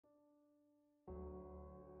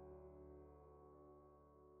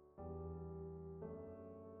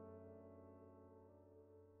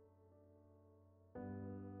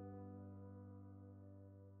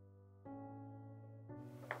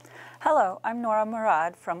Hello, I'm Nora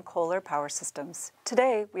Murad from Kohler Power Systems.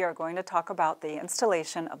 Today we are going to talk about the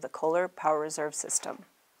installation of the Kohler Power Reserve system.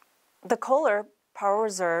 The Kohler Power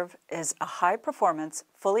Reserve is a high-performance,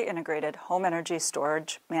 fully integrated home energy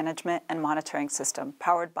storage, management, and monitoring system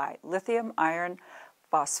powered by lithium iron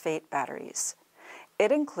phosphate batteries.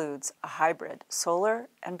 It includes a hybrid solar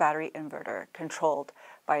and battery inverter controlled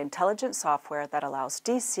by intelligent software that allows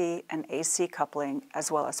DC and AC coupling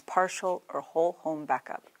as well as partial or whole home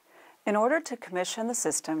backup. In order to commission the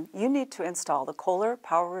system, you need to install the Kohler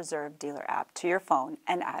Power Reserve Dealer app to your phone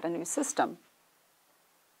and add a new system.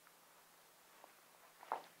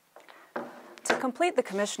 To complete the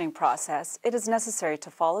commissioning process, it is necessary to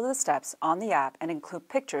follow the steps on the app and include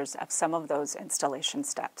pictures of some of those installation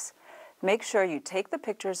steps. Make sure you take the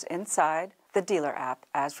pictures inside the Dealer app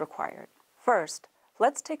as required. First,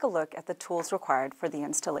 let's take a look at the tools required for the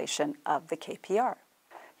installation of the KPR.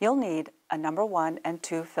 You'll need a number 1 and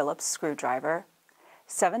 2 Phillips screwdriver,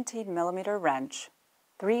 17mm wrench,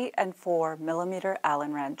 3 and 4mm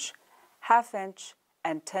Allen wrench, 1/2 inch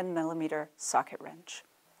and 10mm socket wrench.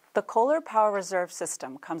 The Kohler Power Reserve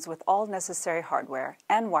system comes with all necessary hardware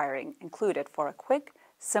and wiring included for a quick,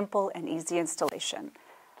 simple, and easy installation.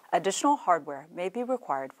 Additional hardware may be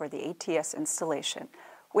required for the ATS installation,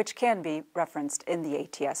 which can be referenced in the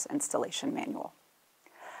ATS installation manual.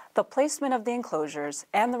 The placement of the enclosures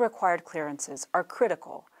and the required clearances are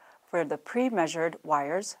critical for the pre-measured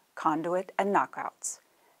wires, conduit, and knockouts.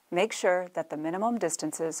 Make sure that the minimum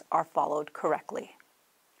distances are followed correctly.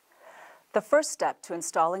 The first step to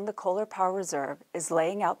installing the Kohler Power Reserve is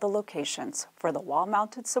laying out the locations for the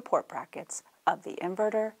wall-mounted support brackets of the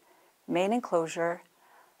inverter, main enclosure,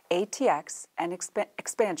 ATX, and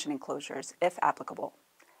expansion enclosures if applicable.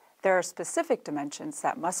 There are specific dimensions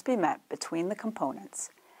that must be met between the components,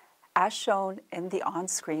 as shown in the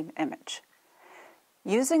on-screen image.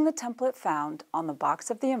 Using the template found on the box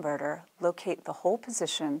of the inverter, locate the hole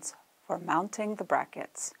positions for mounting the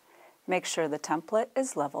brackets. Make sure the template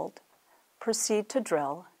is leveled, proceed to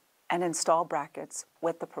drill, and install brackets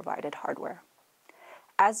with the provided hardware.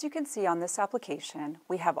 As you can see on this application,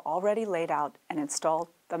 we have already laid out and installed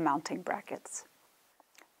the mounting brackets.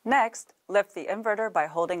 Next, lift the inverter by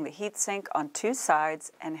holding the heatsink on 2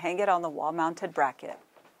 sides and hang it on the wall-mounted bracket.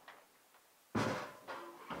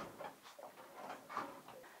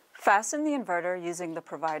 Fasten the inverter using the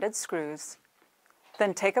provided screws,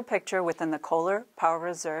 then take a picture within the Kohler Power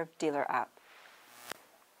Reserve Dealer app.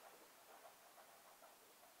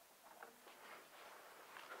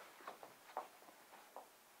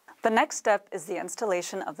 The next step is the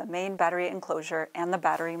installation of the main battery enclosure and the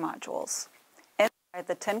battery modules. Inside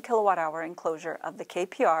the 10 kilowatt-hour enclosure of the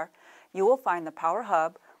KPR, you will find the power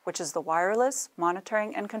hub, which is the wireless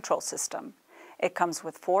monitoring and control system. It comes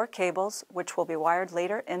with 4 cables, which will be wired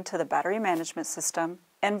later into the battery management system,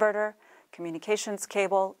 inverter, communications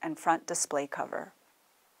cable, and front display cover.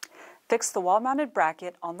 Fix the wall-mounted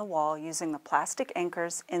bracket on the wall using the plastic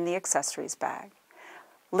anchors in the accessories bag.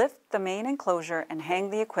 Lift the main enclosure and hang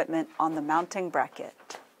the equipment on the mounting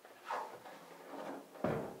bracket.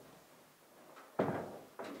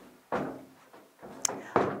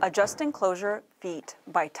 Adjust enclosure feet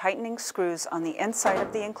by tightening screws on the inside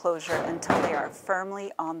of the enclosure until they are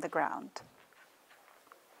firmly on the ground.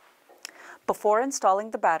 Before installing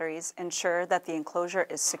the batteries, ensure that the enclosure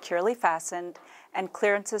is securely fastened and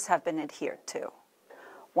clearances have been adhered to.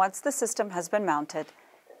 Once the system has been mounted,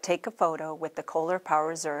 take a photo with the Kohler Power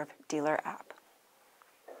Reserve Dealer app.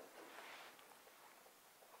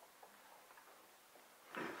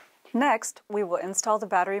 Next, we will install the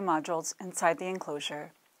battery modules inside the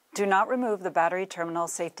enclosure. Do not remove the battery terminal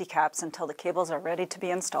safety caps until the cables are ready to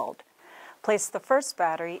be installed. Place the first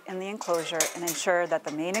battery in the enclosure and ensure that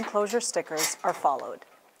the main enclosure stickers are followed.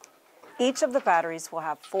 Each of the batteries will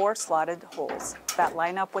have 4 slotted holes that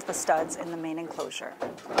line up with the studs in the main enclosure.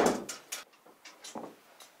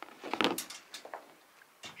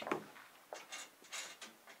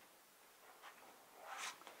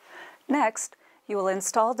 Next, you will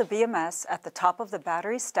install the BMS at the top of the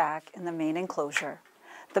battery stack in the main enclosure.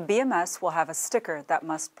 The BMS will have a sticker that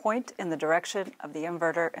must point in the direction of the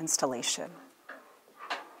inverter installation.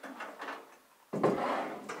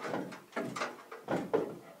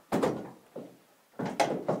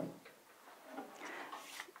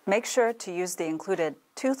 Make sure to use the included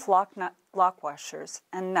tooth lock washers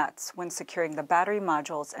and nuts when securing the battery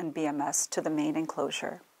modules and BMS to the main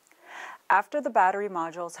enclosure. After the battery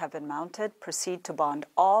modules have been mounted, proceed to bond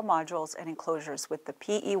all modules and enclosures with the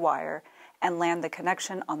PE wire and land the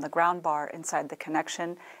connection on the ground bar inside the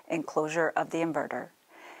connection enclosure of the inverter.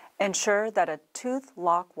 Ensure that a tooth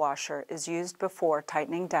lock washer is used before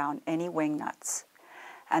tightening down any wing nuts.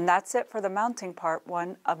 And that's it for the mounting part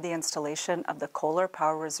 1 of the installation of the Kohler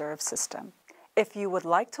Power Reserve system. If you would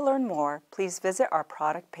like to learn more, please visit our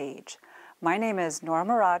product page. My name is Nora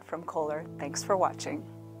Murad from Kohler. Thanks for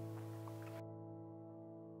watching.